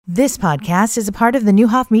This podcast is a part of the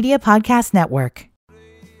Newhoff Media Podcast Network.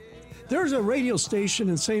 There's a radio station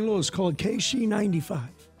in St. Louis called KC 95,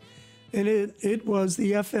 and it was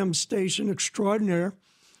the FM station extraordinaire,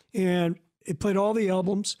 and it played all the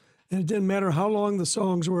albums, and it didn't matter how long the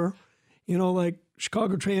songs were. You know, like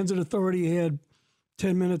Chicago Transit Authority had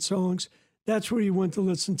 10-minute songs. That's where you went to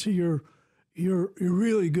listen to your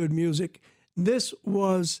really good music. This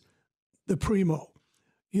was the primo.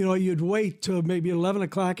 You know, you'd wait till maybe 11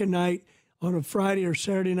 o'clock at night on a Friday or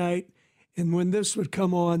Saturday night, and when this would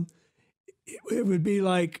come on, it would be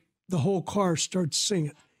like the whole car starts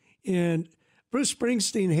singing. And Bruce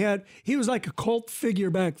Springsteen he was like a cult figure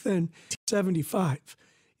back then, 75.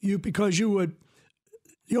 Because you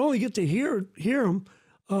only get to hear him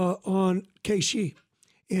on KC,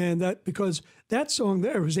 and because that song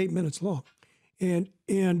there was 8 minutes long, and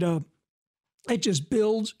it just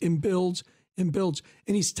builds and builds and builds.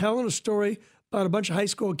 And he's telling a story about a bunch of high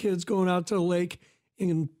school kids going out to the lake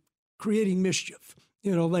and creating mischief,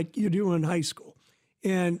 you know, like you do in high school.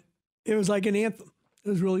 And it was like an anthem. It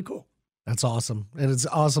was really cool. That's awesome. And it's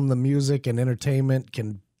awesome. The music and entertainment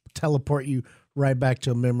can teleport you right back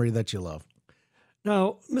to a memory that you love.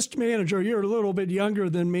 Now, Mr. Manager, you're a little bit younger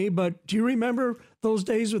than me, but do you remember those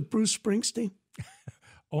days with Bruce Springsteen?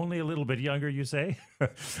 Only a little bit younger, you say?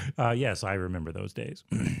 Yes, I remember those days.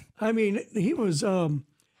 I mean, he was,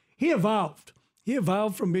 he evolved. He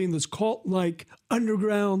evolved from being this cult-like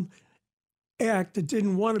underground act that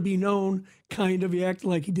didn't want to be known, kind of. He acted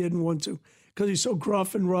like he didn't want to because he's so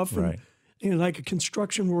gruff and rough right. and like a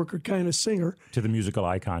construction worker kind of singer. To the musical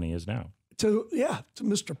icon he is now. To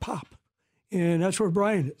Mr. Pop. And that's where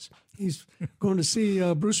Brian is. He's going to see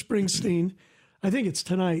Bruce Springsteen. I think it's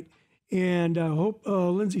tonight. And I hope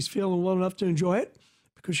Lindsay's feeling well enough to enjoy it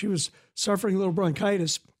because she was suffering a little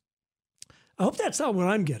bronchitis. I hope that's not what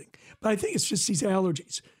I'm getting, but I think it's just these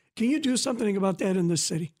allergies. Can you do something about that in this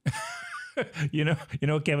city? You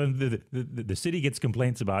know, Kevin, the city gets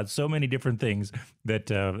complaints about so many different things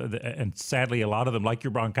that, and sadly, a lot of them, like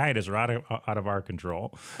your bronchitis, are out of our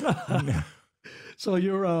control. So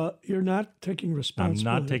you're not taking responsibility.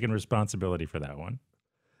 I'm not taking responsibility for that one.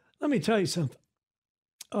 Let me tell you something.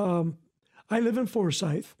 I live in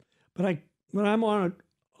Forsyth, but when I'm on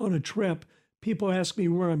a trip, people ask me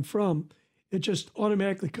where I'm from. It just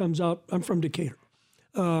automatically comes out. I'm from Decatur.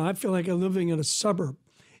 I feel like I'm living in a suburb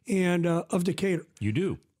of Decatur. You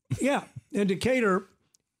do? Yeah, and Decatur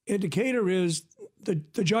is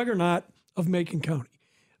the juggernaut of Macon County.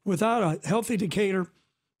 Without a healthy Decatur,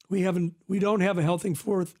 we don't have a healthy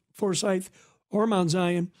Forsyth or Mount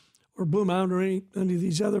Zion or Blue Mountain or any of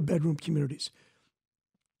these other bedroom communities.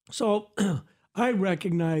 So I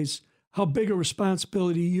recognize how big a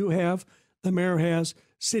responsibility you have, the mayor has,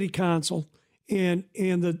 city council, and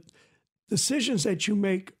the decisions that you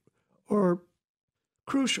make are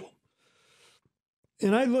crucial.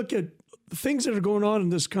 And I look at the things that are going on in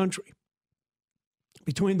this country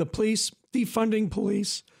between the police, defunding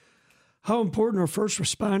police, how important our first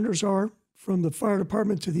responders are, from the fire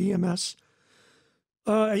department to the EMS,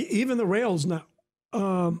 even the rails now.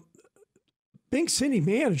 Being city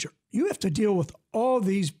manager, you have to deal with all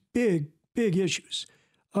these big issues.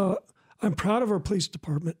 I'm proud of our police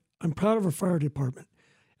department. I'm proud of our fire department.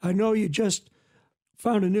 I know you just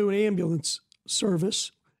found a new ambulance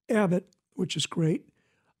service, Abbott, which is great.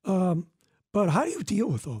 But how do you deal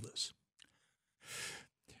with all this?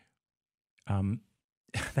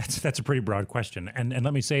 That's a pretty broad question. And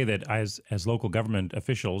let me say that as local government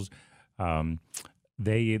officials,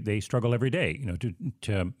 they struggle every day, you know,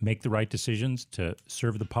 to make the right decisions, to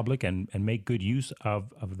serve the public and make good use of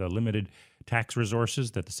the limited tax resources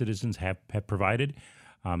that the citizens have provided.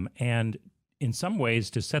 And in some ways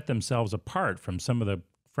to set themselves apart from some of the,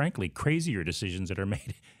 frankly, crazier decisions that are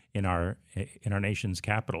made in our nation's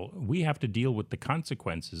capital. We have to deal with the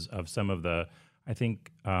consequences of some of the, I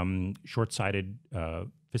think, short-sighted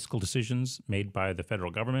fiscal decisions made by the federal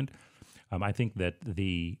government. I think that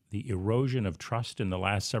the erosion of trust in the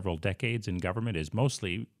last several decades in government is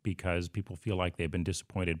mostly because people feel like they've been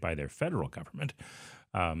disappointed by their federal government,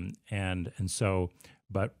 and the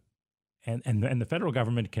federal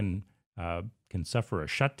government can suffer a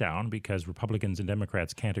shutdown because Republicans and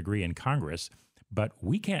Democrats can't agree in Congress, but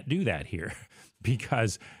we can't do that here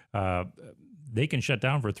because they can shut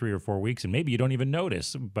down for 3 or 4 weeks and maybe you don't even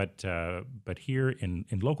notice. But here in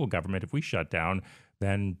local government, if we shut down,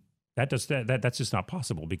 then that's just not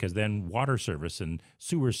possible, because then water service and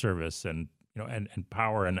sewer service and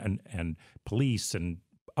power and police and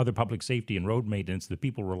other public safety and road maintenance that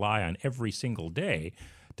people rely on every single day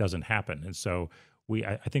doesn't happen. And so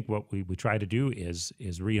I think what we try to do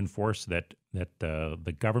is reinforce that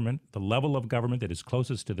the government, the level of government that is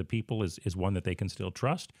closest to the people, is one that they can still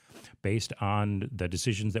trust, based on the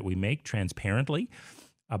decisions that we make transparently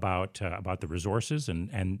about the resources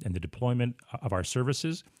and the deployment of our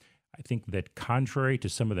services. I think that contrary to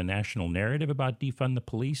some of the national narrative about defund the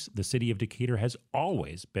police, the city of Decatur has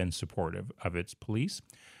always been supportive of its police,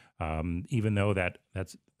 even though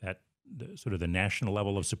that's sort of the national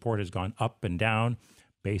level of support has gone up and down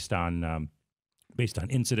based on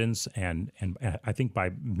incidents and I think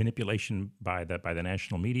by manipulation by the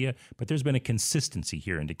national media. But there's been a consistency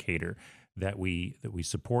here in Decatur that we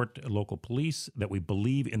support local police, that we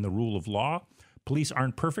believe in the rule of law. Police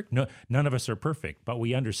aren't perfect. No, none of us are perfect, but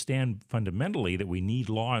we understand fundamentally that we need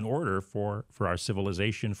law and order for our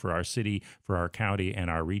civilization, for our city, for our county, and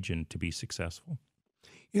our region to be successful.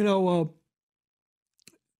 You know,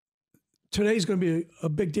 today's going to be a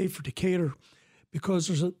big day for Decatur because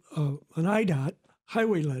there's an IDOT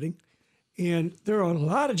highway letting, and there are a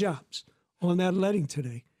lot of jobs on that letting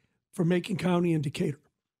today for Macon County and Decatur.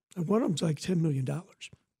 And one of them's like $10 million.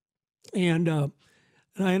 And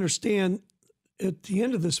I understand at the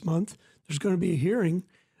end of this month, there's going to be a hearing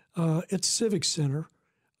at Civic Center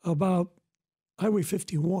about Highway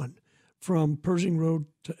 51 from Pershing Road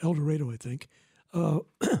to El Dorado, I think, how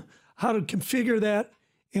to configure that,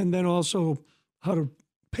 and then also how to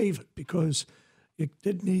pave it, because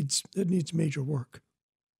it needs major work.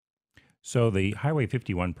 So the Highway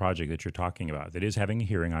 51 project that you're talking about, that is having a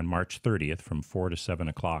hearing on March 30th from 4 to 7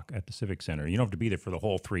 o'clock at the Civic Center. You don't have to be there for the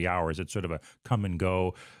whole 3 hours. It's sort of a come and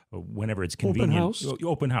go whenever it's convenient. Open house.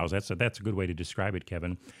 Open house. That's a good way to describe it,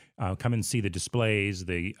 Kevin. Come and see the displays,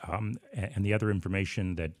 and the other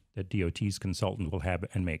information that DOT's consultant will have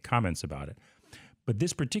and make comments about it. But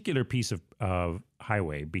this particular piece of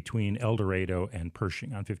highway between El Dorado and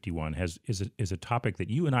Pershing on 51 is a topic that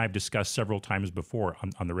you and I have discussed several times before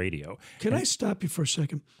on the radio. Can I stop you for a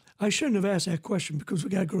second? I shouldn't have asked that question because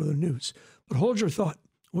we got to go to the news. But hold your thought.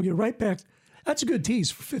 We'll get right back. That's a good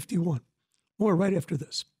tease for 51. More right after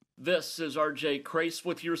this. This is RJ Crace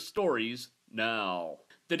with your stories now.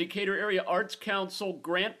 The Decatur Area Arts Council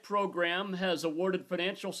grant program has awarded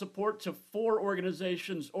financial support to 4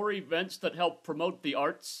 organizations or events that help promote the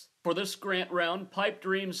arts. For this grant round, Pipe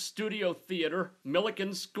Dreams Studio Theater,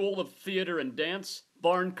 Milliken School of Theater and Dance,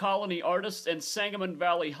 Barn Colony Artists, and Sangamon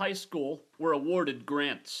Valley High School were awarded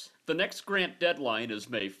grants. The next grant deadline is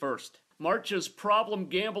May 1st. March is Problem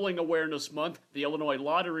Gambling Awareness Month. The Illinois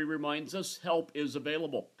Lottery reminds us help is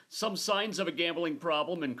available. Some signs of a gambling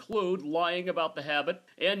problem include lying about the habit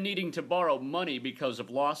and needing to borrow money because of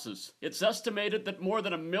losses. It's estimated that more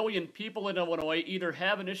than 1 million people in Illinois either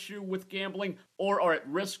have an issue with gambling or are at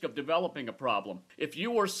risk of developing a problem. If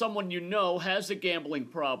you or someone you know has a gambling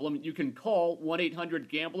problem, you can call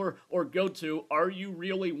 1-800-GAMBLER or go to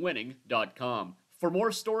areyoureallywinning.com. For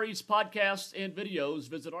more stories, podcasts, and videos,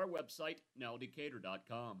 visit our website,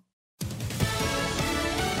 nowdecatur.com.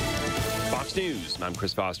 Fox News, I'm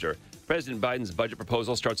Chris Foster. President Biden's budget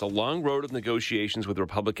proposal starts a long road of negotiations with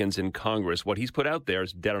Republicans in Congress. What he's put out there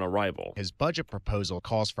is dead on arrival. His budget proposal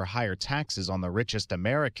calls for higher taxes on the richest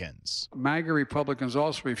Americans. MAGA Republicans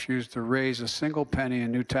also refuse to raise a single penny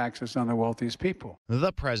in new taxes on the wealthiest people.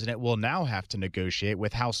 The president will now have to negotiate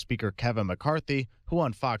with House Speaker Kevin McCarthy, who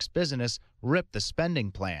on Fox Business ripped the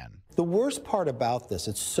spending plan. The worst part about this,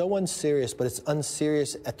 it's so unserious, but it's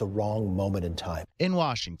unserious at the wrong moment in time. In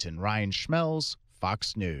Washington, Ryan Schmelz,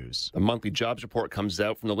 Fox News. The monthly jobs report comes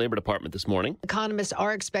out from the Labor Department this morning. Economists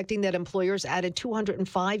are expecting that employers added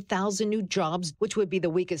 205,000 new jobs, which would be the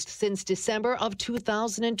weakest since December of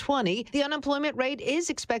 2020. The unemployment rate is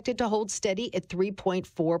expected to hold steady at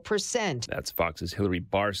 3.4%. That's Fox's Hillary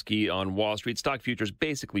Barsky on Wall Street. Stock futures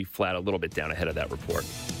basically flat, a little bit down ahead of that report.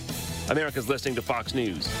 America's listening to Fox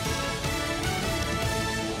News.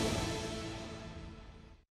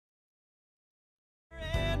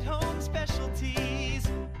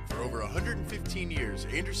 For over 115 years,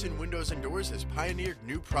 Anderson Windows and Doors has pioneered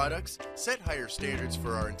new products, set higher standards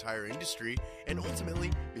for our entire industry, and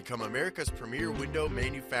ultimately become America's premier window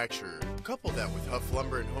manufacturer. Couple that with Huff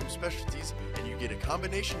Lumber and Home Specialties, and you get a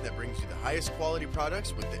combination that brings you the highest quality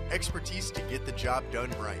products with the expertise to get the job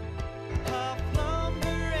done right. Huff Lumber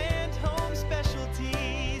and Home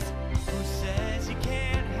Specialties. Who says you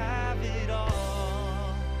can't have it all?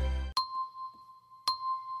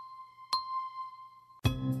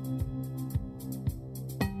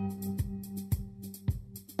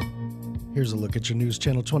 Here's a look at your News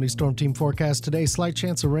Channel 20 Storm Team forecast today. Slight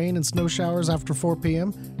chance of rain and snow showers after 4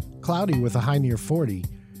 p.m. Cloudy with a high near 40.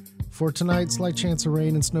 For tonight, slight chance of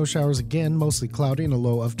rain and snow showers again, mostly cloudy and a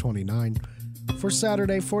low of 29. For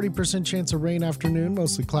Saturday, 40% chance of rain afternoon,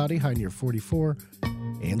 mostly cloudy, high near 44.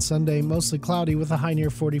 And Sunday, mostly cloudy with a high near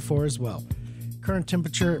 44 as well. Current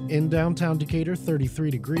temperature in downtown Decatur, 33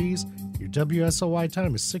 degrees. Your WSOY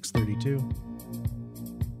time is 6:32.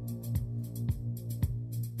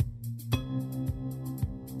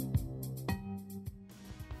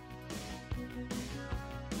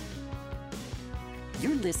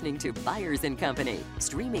 You're listening to Byers & Company,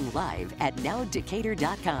 streaming live at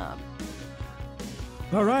nowdecatur.com.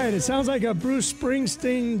 All right, it sounds like a Bruce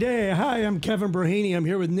Springsteen day. Hi, I'm Kevin Braheny. I'm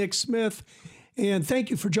here with Nick Smith. And thank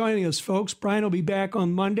you for joining us, folks. Brian will be back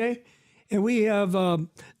on Monday. And we have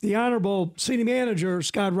the Honorable City Manager,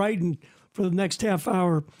 Scott Wrighton, for the next half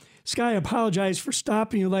hour. Scott, I apologize for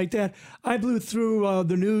stopping you like that. I blew through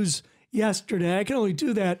the news yesterday. I can only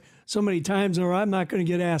do that so many times or I'm not going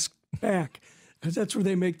to get asked back because that's where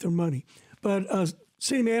they make their money. But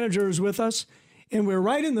City Manager is with us. And we're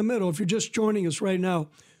right in the middle, if you're just joining us right now,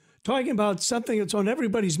 talking about something that's on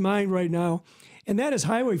everybody's mind right now, and that is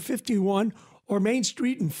Highway 51 or Main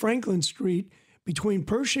Street and Franklin Street between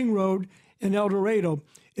Pershing Road and El Dorado.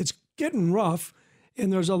 It's getting rough,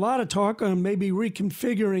 and there's a lot of talk on maybe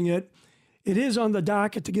reconfiguring it. It is on the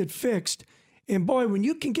docket to get fixed. And boy, when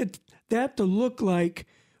you can get that to look like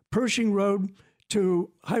Pershing Road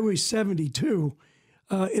to Highway 72,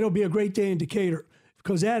 it'll be a great day in Decatur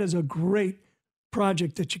because that is a great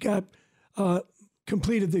project that you got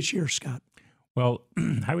completed this year, Scott. Well,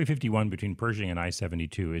 Highway 51 between Pershing and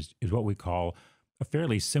I-72 is what we call a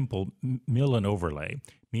fairly simple mill and overlay,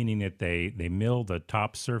 meaning that they mill the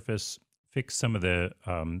top surface, fix some of the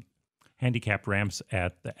handicap ramps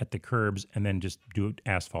at the curbs, and then just do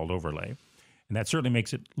asphalt overlay. And that certainly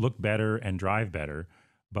makes it look better and drive better.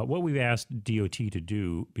 But what we've asked DOT to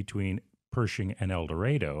do between Pershing and El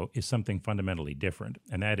Dorado is something fundamentally different,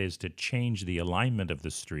 and that is to change the alignment of the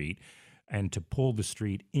street and to pull the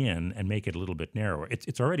street in and make it a little bit narrower.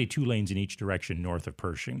 It's already 2 lanes in each direction north of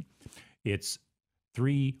Pershing. It's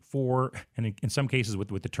 3, 4, and in some cases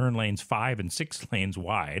with the turn lanes, 5 and 6 lanes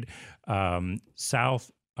wide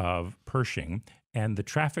south of Pershing, and the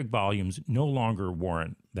traffic volumes no longer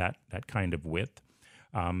warrant that kind of width.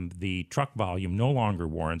 The truck volume no longer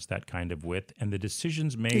warrants that kind of width, and the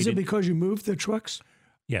decisions made. Is it because you moved the trucks?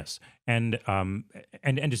 Yes, and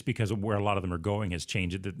just because of where a lot of them are going has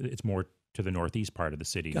changed. It's more to the northeast part of the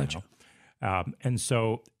city Gotcha. now.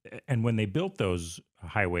 And when they built those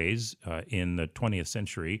highways in the 20th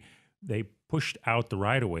century, they pushed out the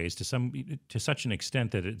right-of-ways to such an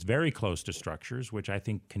extent that it's very close to structures, which I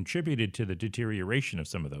think contributed to the deterioration of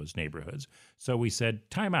some of those neighborhoods. So we said,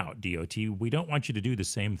 time out, DOT. We don't want you to do the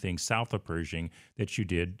same thing south of Pershing that you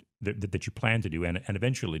did, that you planned to do and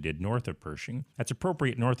eventually did north of Pershing. That's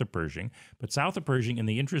appropriate north of Pershing. But south of Pershing, in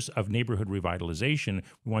the interest of neighborhood revitalization,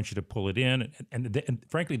 we want you to pull it in. And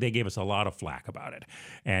frankly, they gave us a lot of flack about it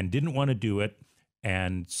and didn't want to do it.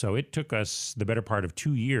 And so it took us the better part of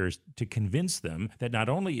 2 years to convince them that not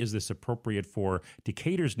only is this appropriate for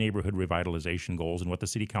Decatur's neighborhood revitalization goals and what the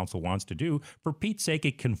city council wants to do, for Pete's sake,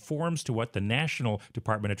 it conforms to what the National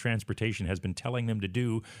Department of Transportation has been telling them to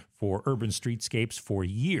do for urban streetscapes for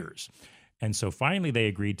years. And so finally they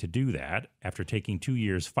agreed to do that after taking 2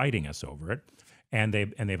 years fighting us over it. And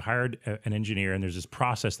they've hired an engineer, and there's this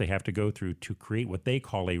process they have to go through to create what they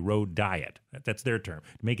call a road diet. That's their term,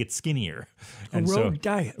 to make it skinnier. Road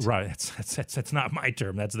diet. Right. That's not my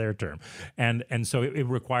term. That's their term. And so it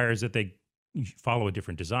requires that they follow a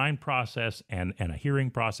different design process and a hearing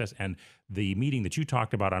process. And the meeting that you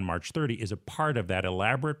talked about on March 30 is a part of that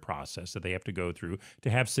elaborate process that they have to go through to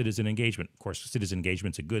have citizen engagement. Of course, citizen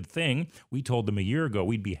engagement's a good thing. We told them a year ago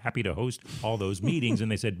we'd be happy to host all those meetings,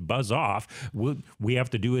 and they said, buzz off. We have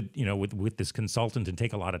to do it, with this consultant and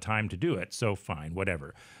take a lot of time to do it. So fine,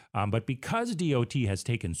 whatever. But because DOT has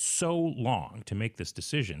taken so long to make this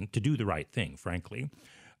decision, to do the right thing, frankly,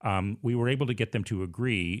 we were able to get them to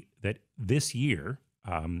agree that this year,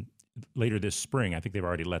 later this spring, I think they've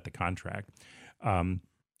already let the contract,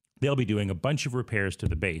 they'll be doing a bunch of repairs to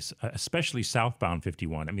the base, especially southbound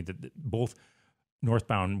 51. I mean, both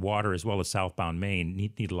northbound Water as well as southbound Main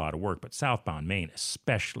need a lot of work, but southbound Main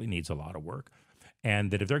especially needs a lot of work.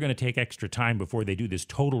 And that if they're going to take extra time before they do this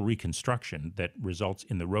total reconstruction that results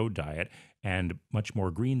in the road diet and much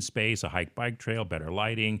more green space, a hike-bike trail, better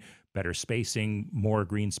lighting, better spacing, more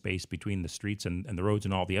green space between the streets and the roads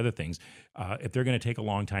and all the other things, if they're going to take a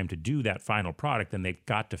long time to do that final product, then they've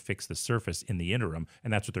got to fix the surface in the interim,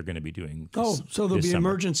 and that's what they're going to be doing so there'll be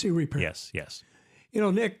summer. Emergency repair. Yes.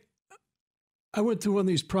 Nick, I went through one of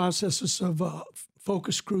these processes of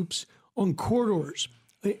focus groups on corridors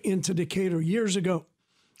into Decatur years ago.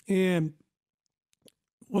 And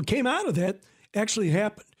what came out of that, actually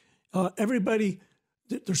happened.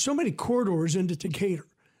 There's so many corridors into Decatur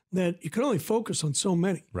that you can only focus on so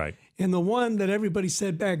many. Right. And the one that everybody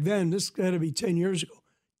said back then, this got to be 10 years ago,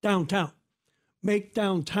 downtown. Make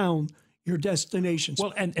downtown your destination.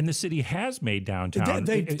 Well, and the city has made downtown.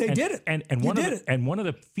 They did it. And one of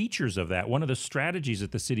the features of that, one of the strategies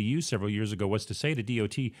that the city used several years ago was to say to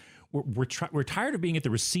DOT, we're tired of being at the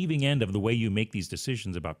receiving end of the way you make these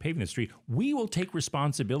decisions about paving the street. We will take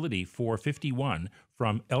responsibility for 51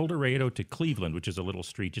 from El Dorado to Cleveland, which is a little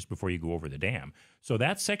street just before you go over the dam. So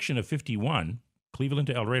that section of 51, Cleveland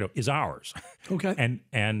to El Dorado, is ours. Okay.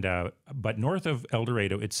 But north of El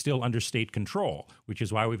Dorado, it's still under state control, which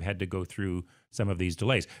is why we've had to go through some of these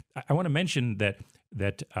delays. I want to mention that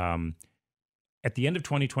at the end of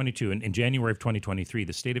 2022, in January of 2023,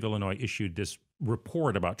 the state of Illinois issued this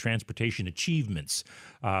report about transportation achievements,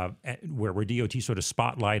 where DOT sort of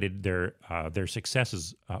spotlighted their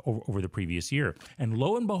successes over the previous year. And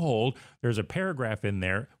lo and behold, there's a paragraph in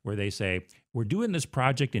there where they say, we're doing this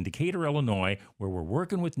project in Decatur, Illinois, where we're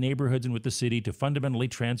working with neighborhoods and with the city to fundamentally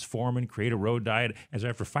transform and create a road diet. As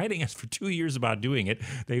after fighting us for 2 years about doing it,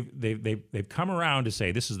 they've come around to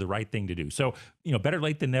say this is the right thing to do. So, better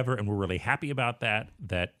late than never, and we're really happy about that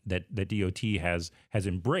DOT has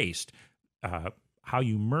embraced how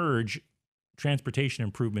you merge transportation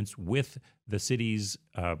improvements with the city's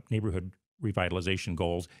neighborhood revitalization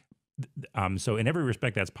goals. So in every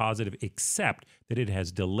respect, that's positive, except that it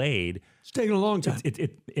has delayed. It's taken a long time.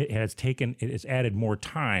 It has added more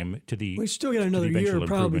time to the. We still got another year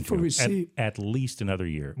probably before we see at least another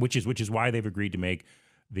year, which is why they've agreed to make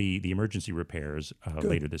the emergency repairs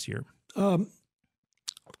later this year.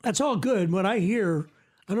 That's all good. What I hear,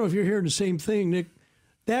 I don't know if you're hearing the same thing, Nick.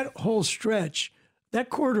 That whole stretch, that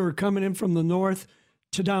corridor coming in from the north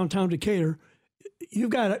to downtown Decatur, you've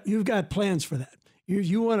got plans for that.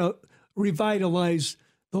 You want to revitalize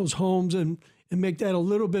those homes and make that a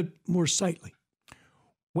little bit more sightly.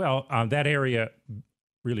 Well, that area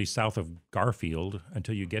really south of Garfield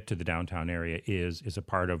until you get to the downtown area is a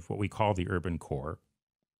part of what we call the urban core.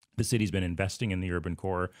 The city's been investing in the urban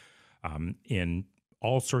core in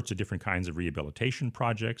all sorts of different kinds of rehabilitation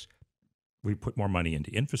projects. We put more money into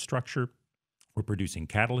infrastructure. We're producing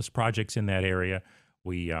catalyst projects in that area.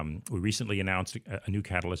 We recently announced a new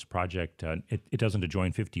catalyst project. It doesn't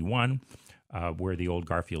adjoin 51, where the old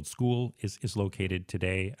Garfield School is located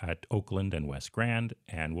today at Oakland and West Grand,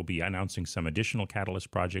 and we'll be announcing some additional catalyst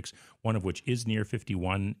projects, one of which is near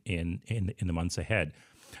 51 in the months ahead,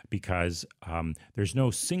 because there's no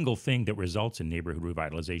single thing that results in neighborhood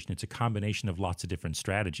revitalization. It's a combination of lots of different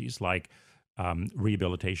strategies, like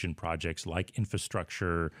rehabilitation projects, like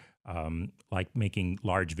infrastructure, like making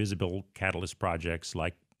large visible catalyst projects,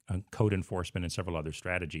 like code enforcement and several other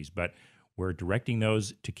strategies. But we're directing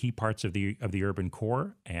those to key parts of the urban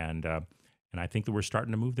core, and I think that we're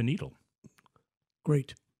starting to move the needle.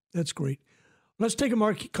 Great. That's great. Let's take a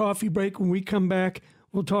marquee coffee break. When we come back,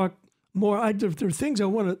 we'll talk more. There are things I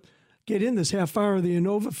want to get in this half hour. The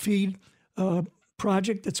Innova Feed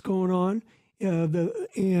project that's going on,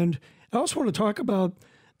 and I also want to talk about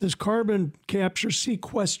this carbon capture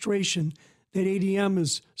sequestration that ADM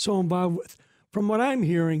is so involved with. From what I'm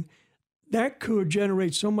hearing, that could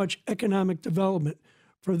generate so much economic development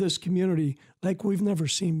for this community like we've never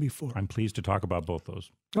seen before. I'm pleased to talk about both those.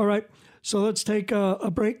 All right, so let's take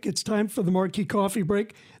a break. It's time for the Marquee Coffee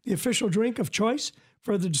Break, the official drink of choice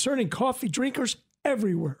for the discerning coffee drinkers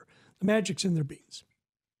everywhere. The magic's in their beans.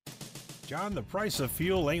 John, the price of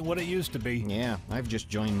fuel ain't what it used to be. Yeah, I've just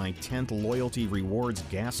joined my 10th Loyalty Rewards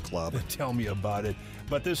Gas Club. Tell me about it.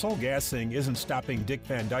 But this whole gas thing isn't stopping Dick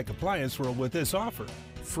Van Dyke Appliance World with this offer.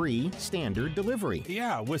 Free standard delivery.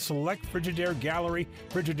 Yeah, with select Frigidaire Gallery,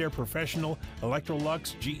 Frigidaire Professional,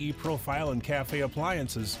 Electrolux, GE Profile, and Cafe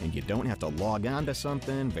appliances. And you don't have to log on to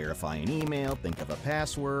something, verify an email, think of a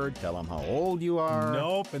password, tell them how old you are.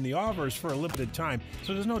 Nope, and the offer is for a limited time,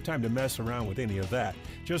 so there's no time to mess around with any of that.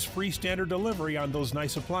 Just free standard delivery on those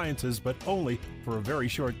nice appliances, but only for a very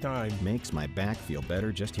short time. Makes my back feel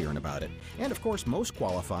better just hearing about it. And of course, most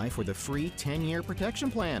qualify for the free 10-year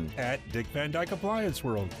protection plan. At Dick Van Dyke Appliance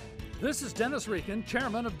World. This is Dennis Reekin,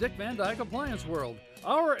 chairman of Dick Van Dyke Appliance World.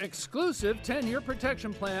 Our exclusive 10-year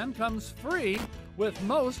protection plan comes free with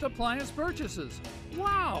most appliance purchases.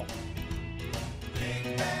 Wow!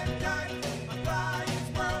 Dick Van Dyke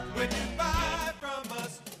Appliance World. When you buy from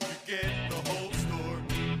us, you get the whole store.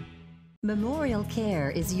 Memorial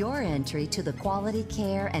Care is your entry to the quality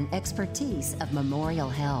care and expertise of Memorial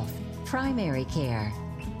Health. Primary care,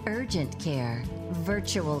 urgent care,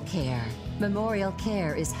 virtual care. Memorial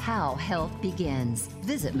Care is how health begins.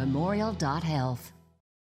 Visit memorial.health.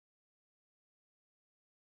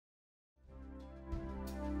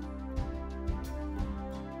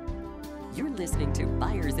 You're listening to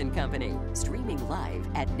Buyers and Company, streaming live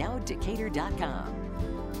at nowdecatur.com.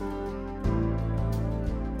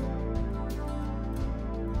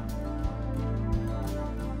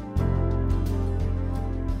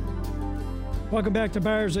 Welcome back to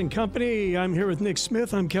Buyers and Company. I'm here with Nick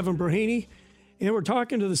Smith. I'm Kevin Brahaney, and we're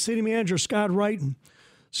talking to the city manager, Scott Wrighton.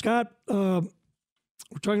 Scott, we're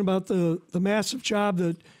talking about the massive job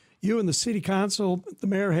that you and the city council, the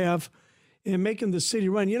mayor, have in making the city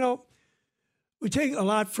run. You know, we take a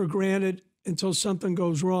lot for granted until something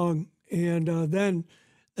goes wrong, and then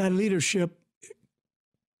that leadership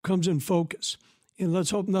comes in focus. And let's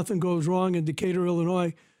hope nothing goes wrong in Decatur,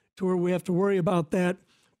 Illinois, to where we have to worry about that.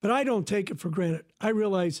 But I don't take it for granted. I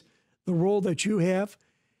realize the role that you have.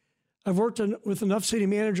 I've worked with enough city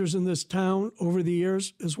managers in this town over the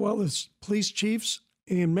years, as well as police chiefs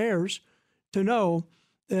and mayors, to know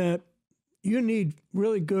that you need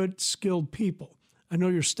really good, skilled people. I know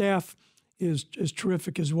your staff is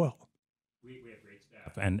terrific as well. We have great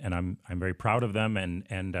staff, and I'm very proud of them,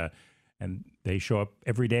 and they show up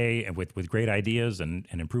every day and with great ideas and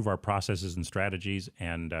improve our processes and strategies,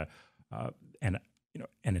 and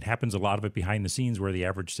it happens a lot of it behind the scenes where the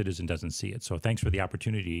average citizen doesn't see it. So thanks for the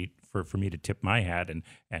opportunity for me to tip my hat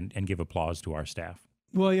and give applause to our staff.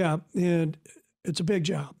 Well, yeah, and it's a big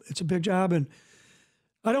job. It's a big job, and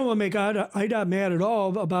I don't want to make IDOT mad at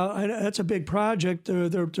all about that's a big project.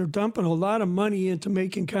 They're dumping a lot of money into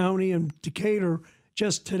Macon County and Decatur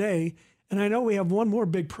just today, and I know we have one more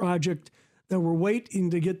big project that we're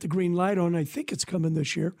waiting to get the green light on. I think it's coming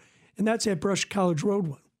this year, and that's that Brush College Road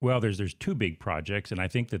one. Well, there's two big projects, and I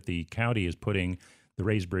think that the county is putting the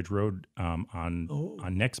Rays Bridge Road on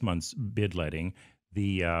next month's bid letting.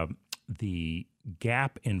 The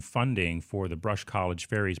gap in funding for the Brush College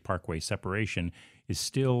Ferries Parkway separation is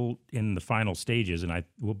still in the final stages, and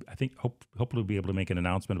hopefully we'll be able to make an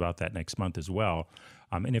announcement about that next month as well.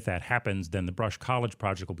 And if that happens, then the Brush College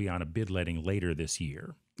project will be on a bid letting later this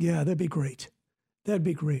year. Yeah, that'd be great. That'd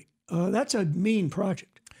be great. That's a mean project.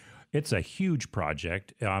 It's a huge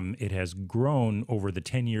project. It has grown over the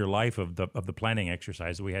 10-year life of the planning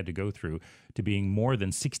exercise that we had to go through to being more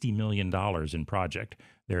than $60 million in project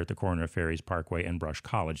there at the corner of Ferries Parkway and Brush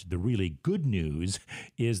College. The really good news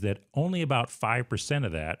is that only about 5%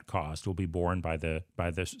 of that cost will be borne by the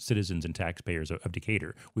citizens and taxpayers of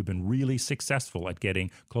Decatur. We've been really successful at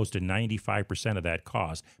getting close to 95% of that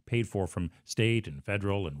cost paid for from state and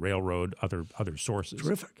federal and railroad, other sources.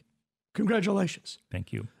 Terrific. Congratulations.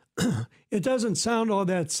 Thank you. It doesn't sound all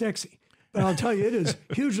that sexy, but I'll tell you, it is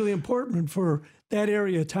hugely important for that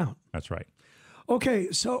area of town. That's right.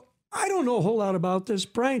 Okay, so I don't know a whole lot about this.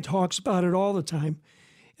 Brian talks about it all the time,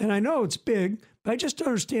 and I know it's big, but I just don't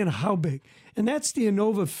understand how big. And that's the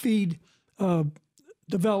Inova feed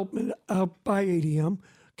development out by ADM.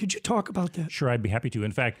 Could you talk about that? Sure, I'd be happy to.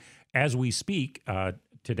 In fact, as we speak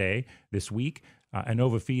this week,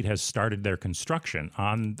 Inova Feed has started their construction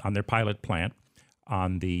on their pilot plant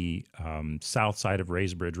on the south side of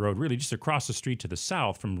Rays Bridge Road, really just across the street to the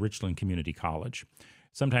south from Richland Community College.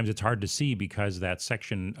 Sometimes it's hard to see because that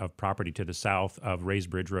section of property to the south of Rays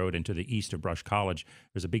Bridge Road and to the east of Brush College,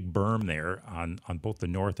 there's a big berm there on both the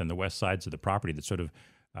north and the west sides of the property that sort of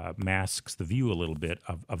masks the view a little bit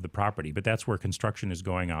of the property. But that's where construction is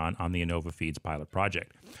going on the Inova Feeds pilot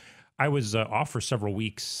project. I was off for several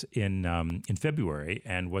weeks in February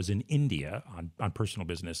and was in India on personal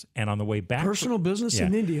business. And on the way back, personal business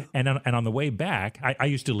in India, and on the way back, I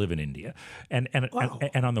used to live in India, and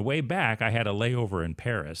on the way back, I had a layover in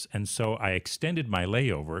Paris, and so I extended my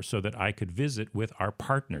layover so that I could visit with our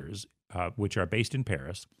partners, which are based in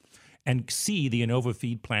Paris, and see the Inova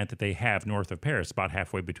feed plant that they have north of Paris, about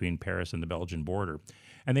halfway between Paris and the Belgian border.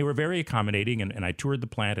 And they were very accommodating, and I toured the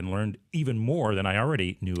plant and learned even more than I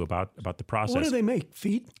already knew about the process. What do they make?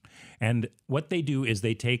 Feed? And what they do is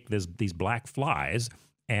they take these black flies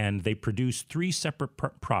and they produce three separate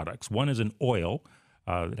products. One is an oil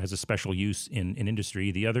that has a special use in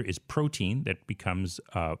industry. The other is protein that becomes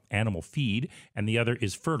animal feed, and the other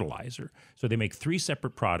is fertilizer. So they make three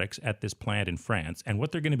separate products at this plant in France. And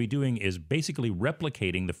what they're going to be doing is basically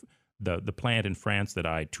replicating the plant in France that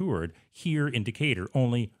I toured here in Decatur,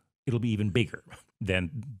 only it'll be even bigger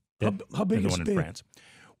than how big the is one in big? France.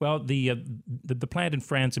 Well, the plant in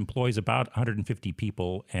France employs about 150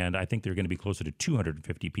 people, and I think they're going to be closer to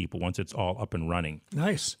 250 people once it's all up and running.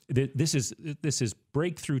 Nice. This is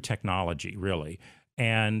breakthrough technology, really,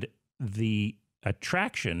 and the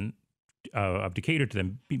attraction of Decatur to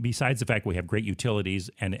them, besides the fact we have great utilities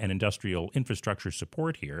and industrial infrastructure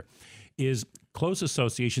support here, is close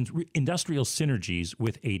associations, industrial synergies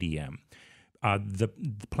with ADM. The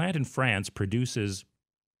plant in France produces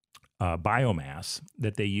biomass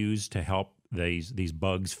that they use to help these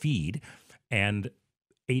bugs feed, and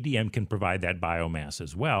ADM can provide that biomass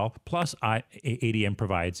as well. Plus, ADM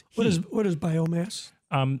provides heat. What is biomass?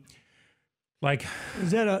 Like,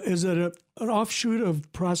 is it an offshoot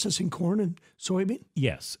of processing corn and soybean?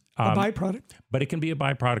 Yes. A byproduct? But it can be a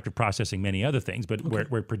byproduct of processing many other things, but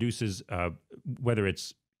where it produces, whether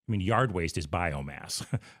it's, yard waste is biomass.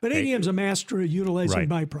 But ADM's a master at utilizing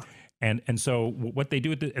byproduct. And so what they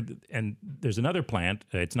do, and there's another plant,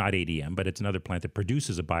 it's not ADM, but it's another plant that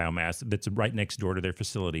produces a biomass that's right next door to their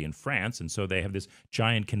facility in France. And so they have this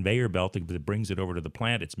giant conveyor belt that brings it over to the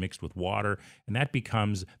plant. It's mixed with water, and that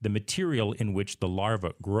becomes the material in which the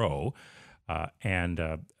larvae grow.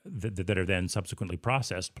 That are then subsequently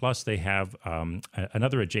processed. Plus, they have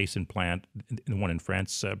another adjacent plant, the one in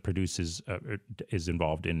France, is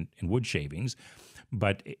involved in wood shavings,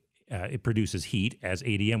 but it produces heat, as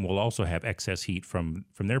ADM will also have excess heat from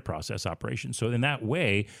their process operation. So in that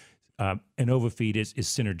way, InnovaFeed is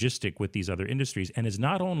synergistic with these other industries and is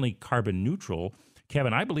not only carbon neutral.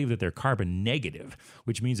 Kevin, I believe that they're carbon negative,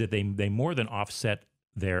 which means that they more than offset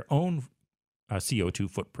their own CO2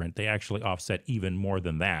 footprint. They actually offset even more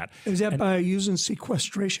than that. Is that by using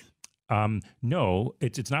sequestration? No,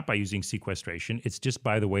 it's not by using sequestration. It's just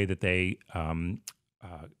by the way that they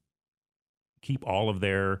keep all of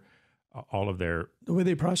their the way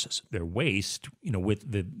they process their waste. With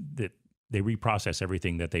they reprocess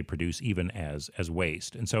everything that they produce, even as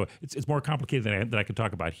waste. And so it's more complicated than I can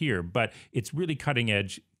talk about here. But it's really cutting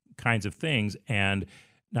edge kinds of things. And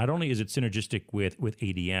not only is it synergistic with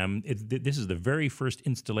ADM, this is the very first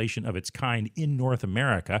installation of its kind in North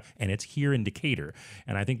America, and it's here in Decatur.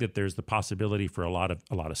 And I think that there's the possibility for a lot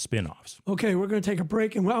of spin-offs. Okay, we're going to take a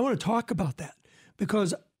break, and I want to talk about that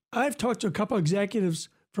because I've talked to a couple executives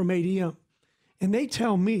from ADM, and they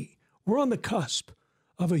tell me we're on the cusp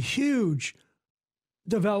of a huge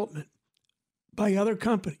development by other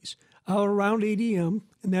companies all around ADM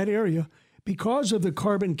in that area because of the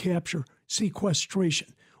carbon capture sequestration.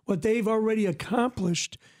 What they've already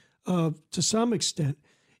accomplished to some extent,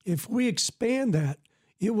 if we expand that,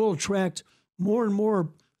 it will attract more and more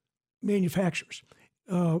manufacturers.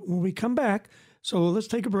 When we come back, so let's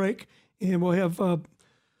take a break, and we'll have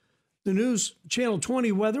the news, Channel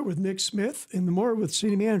 20 weather with Nick Smith, and the more with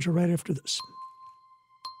City Manager right after this.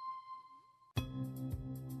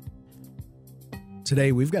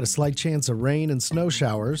 Today, we've got a slight chance of rain and snow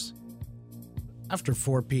showers. After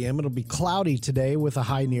 4 p.m., it'll be cloudy today with a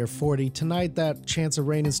high near 40. Tonight, that chance of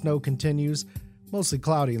rain and snow continues, mostly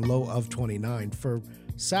cloudy and low of 29. For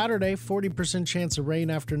Saturday, 40% chance of rain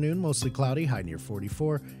afternoon, mostly cloudy, high near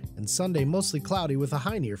 44. And Sunday, mostly cloudy with a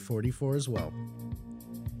high near 44 as well.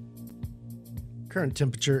 Current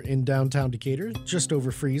temperature in downtown Decatur, just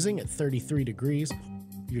over freezing at 33 degrees.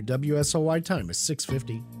 Your WSOY time is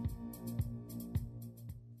 6:50.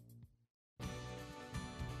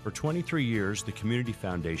 For 23 years, the Community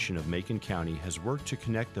Foundation of Macon County has worked to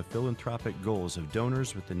connect the philanthropic goals of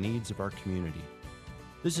donors with the needs of our community.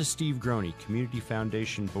 This is Steve Groney, Community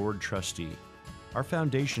Foundation Board Trustee. Our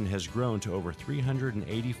foundation has grown to over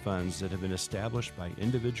 380 funds that have been established by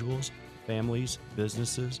individuals, families,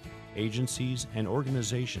 businesses, agencies, and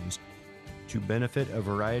organizations to benefit a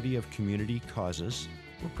variety of community causes.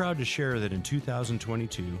 We're proud to share that in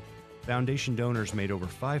 2022, Foundation donors made over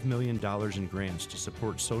 $5 million in grants to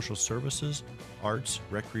support social services, arts,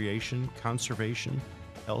 recreation, conservation,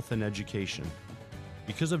 health, and education.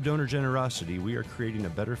 Because of donor generosity, we are creating a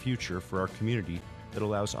better future for our community that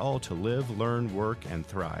allows all to live, learn, work, and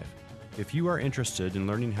thrive. If you are interested in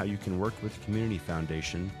learning how you can work with Community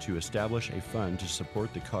Foundation to establish a fund to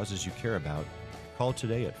support the causes you care about, call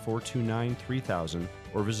today at 429-3000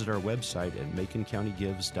 or visit our website at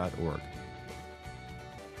maconcountygives.org.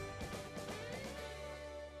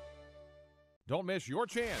 Don't miss your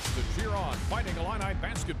chance to cheer on Fighting Illini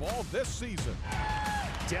basketball this season.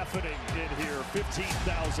 Deafening in here,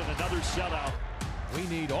 15,000, another sellout. We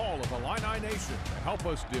need all of Illini Nation to help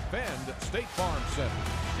us defend State Farm Center.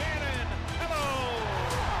 Shannon, hello!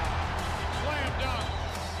 Slam dunk.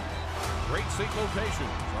 Great seat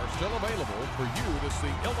locations are still available for you to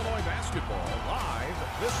see Illinois basketball live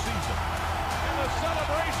this season. And the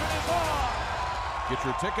celebration is on! Get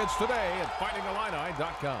your tickets today at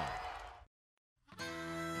fightingillini.com.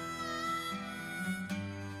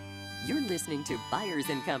 You're listening to Byers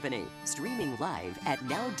 & Company, streaming live at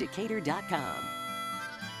nowdecatur.com.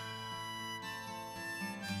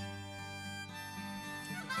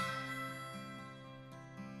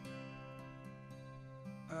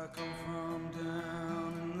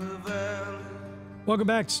 Welcome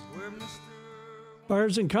back.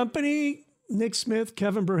 Byers & Company, Nick Smith,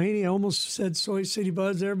 Kevin Berhaney. I almost said Soy City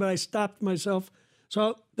Buzz there, but I stopped myself.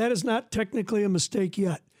 So that is not technically a mistake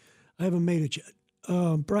yet. I haven't made it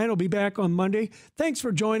yet. Brian will be back on Monday. Thanks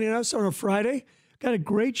for joining us on a Friday. Got a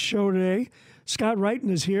great show today. Scott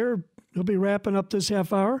Wrighton is here. He'll be wrapping up this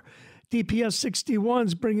half hour. DPS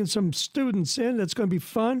 61's bringing some students in. That's going to be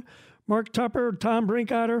fun. Mark Tupper, Tom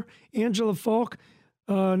Brinkotter, Angela Falk,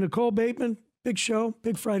 Nicole Bateman. Big show,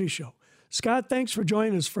 big Friday show. Scott, thanks for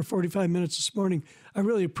joining us for 45 minutes this morning. I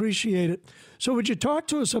really appreciate it. So would you talk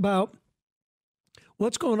to us about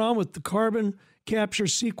what's going on with the carbon capture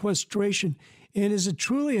sequestration? And is it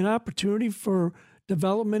truly an opportunity for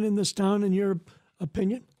development in this town, in your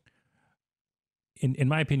opinion? In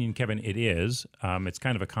my opinion, Kevin, it is. It's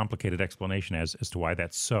kind of a complicated explanation as to why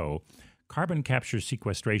that's so. Carbon capture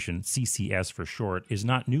sequestration, CCS for short, is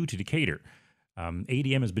not new to Decatur.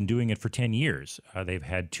 ADM has been doing it for 10 years. They've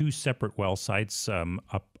had 2 separate well sites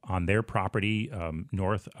up on their property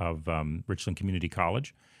north of Richland Community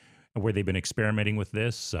College, where they've been experimenting with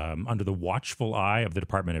this under the watchful eye of the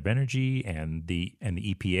Department of Energy and the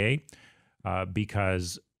EPA,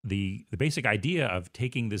 because the basic idea of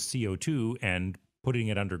taking this CO2 and putting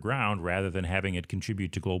it underground rather than having it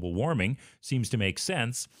contribute to global warming seems to make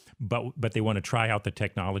sense, but they want to try out the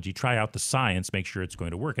technology, try out the science, make sure it's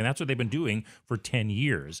going to work. And that's what they've been doing for 10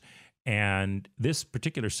 years. And this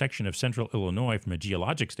particular section of central Illinois, from a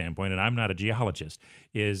geologic standpoint, and I'm not a geologist,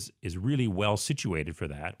 is really well situated for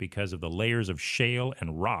that because of the layers of shale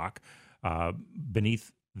and rock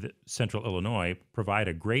beneath the central Illinois provide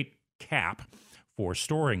a great cap for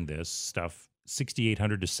storing this stuff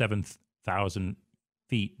 6,800 to 7,000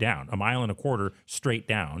 feet down, 1.25 miles straight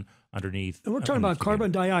down underneath. And we're talking about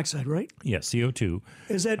carbon dioxide, right? Yeah, CO2.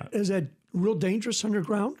 Is that real dangerous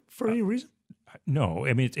underground for any reason? No,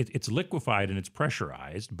 I mean it's liquefied and it's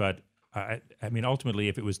pressurized, but I mean ultimately,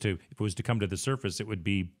 if it was to come to the surface, it would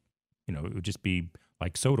be, it would just be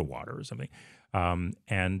like soda water or something.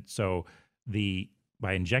 And so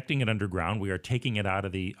by injecting it underground, we are taking it out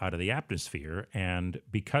of the atmosphere, and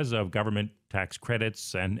because of government tax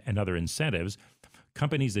credits and other incentives,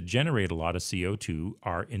 companies that generate a lot of CO2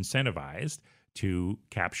 are incentivized to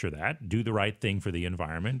capture that, do the right thing for the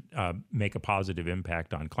environment, make a positive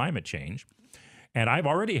impact on climate change. And I've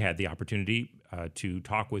already had the opportunity to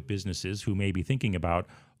talk with businesses who may be thinking about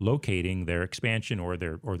locating their expansion or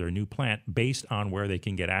their new plant based on where they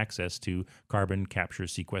can get access to carbon capture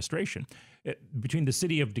sequestration. Between the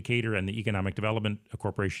city of Decatur and the Economic Development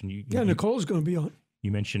Corporation, Nicole's going to be on.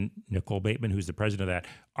 You mentioned Nicole Bateman, who's the president of that.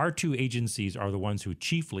 Our 2 agencies are the ones who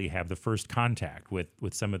chiefly have the first contact with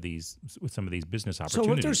some of these business opportunities. So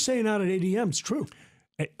what they're saying out at ADM is true.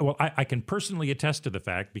 Well, I can personally attest to the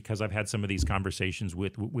fact, because I've had some of these conversations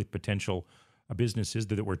with potential businesses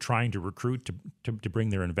that we're trying to recruit to bring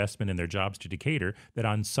their investment and their jobs to Decatur, that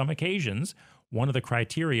on some occasions, one of the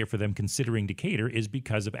criteria for them considering Decatur is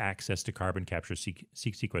because of access to carbon capture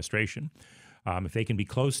sequestration. If they can be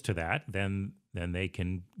close to that, then they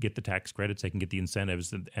can get the tax credits, they can get the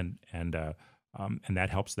incentives, and that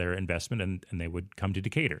helps their investment, and they would come to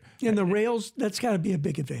Decatur. And the rails, that's got to be a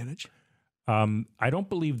big advantage. I don't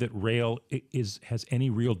believe that rail has any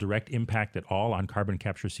real direct impact at all on carbon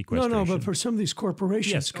capture sequestration. No, but for some of these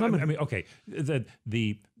corporations coming. I mean, okay, the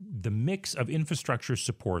mix of infrastructure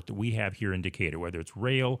support that we have here in Decatur, whether it's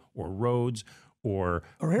rail or roads or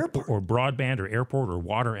airport or broadband or airport or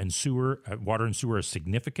water and sewer is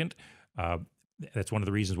significant. That's one of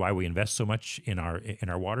the reasons why we invest so much in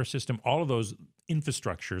our water system. All of those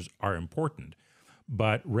infrastructures are important.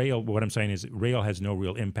 But rail, what I'm saying is rail has no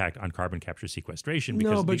real impact on carbon capture sequestration.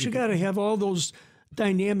 Because no, but you got to have all those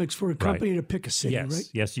dynamics for a company to pick a city, yes, right?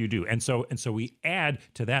 Yes, you do. And so we add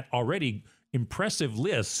to that already impressive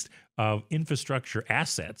list of infrastructure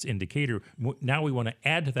assets in Decatur. Now we want to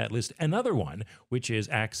add to that list another one, which is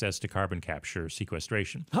access to carbon capture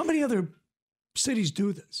sequestration. How many other cities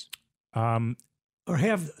do this or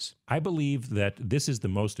have this? I believe that this is the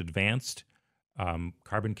most advanced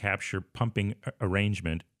carbon capture pumping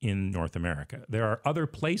arrangement in North America. There are other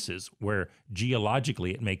places where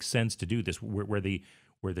geologically it makes sense to do this, where the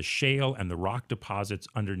shale and the rock deposits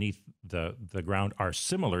underneath the ground are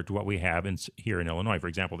similar to what we have here in Illinois. For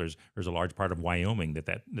example, there's a large part of Wyoming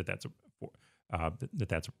that's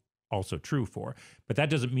also true for. But that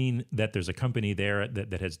doesn't mean that there's a company there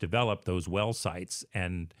that has developed those well sites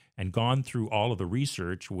and gone through all of the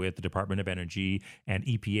research with the Department of Energy and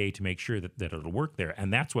EPA to make sure that it'll work there.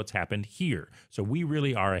 And that's what's happened here. So we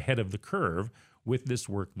really are ahead of the curve with this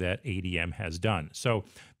work that ADM has done. So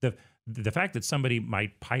the fact that somebody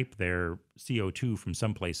might pipe their CO2 from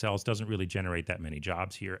someplace else doesn't really generate that many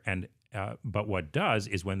jobs here. And But what does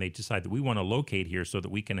is when they decide that we want to locate here so that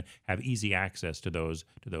we can have easy access to those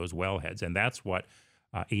wellheads, and that's what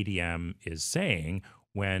ADM is saying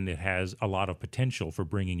when it has a lot of potential for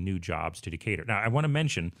bringing new jobs to Decatur. Now, I want to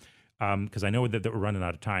mention, because I know that we're running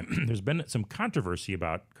out of time, there's been some controversy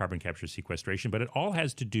about carbon capture sequestration, but it all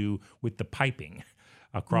has to do with the piping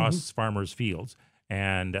across farmers' fields.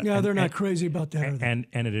 And they're not crazy about that. And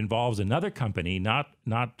it involves another company, not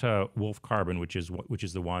Wolf Carbon, which is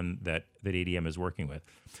the one that ADM is working with.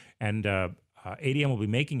 And ADM will be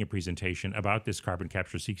making a presentation about this carbon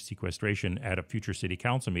capture sequestration at a future city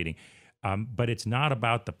council meeting. But it's not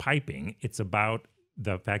about the piping. It's about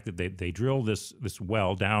the fact that they drill this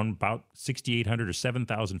well down about 6,800 or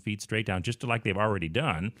 7,000 feet straight down, just like they've already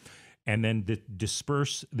done, and then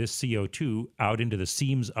disperse this CO2 out into the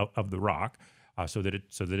seams of the rock. So that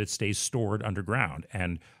it stays stored underground.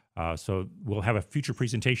 And so we'll have a future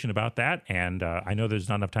presentation about that. And I know there's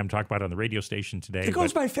not enough time to talk about it on the radio station today. It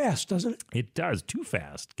goes by fast, doesn't it? It does, too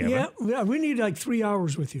fast, Kevin. Yeah, we need like 3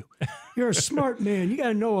 hours with you. You're a smart man. You got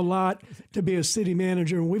to know a lot to be a city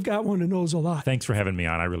manager, and we've got one who knows a lot. Thanks for having me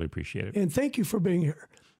on. I really appreciate it. And thank you for being here.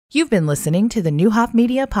 You've been listening to the Neuhoff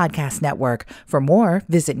Media Podcast Network. For more,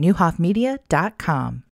 visit neuhoffmedia.com.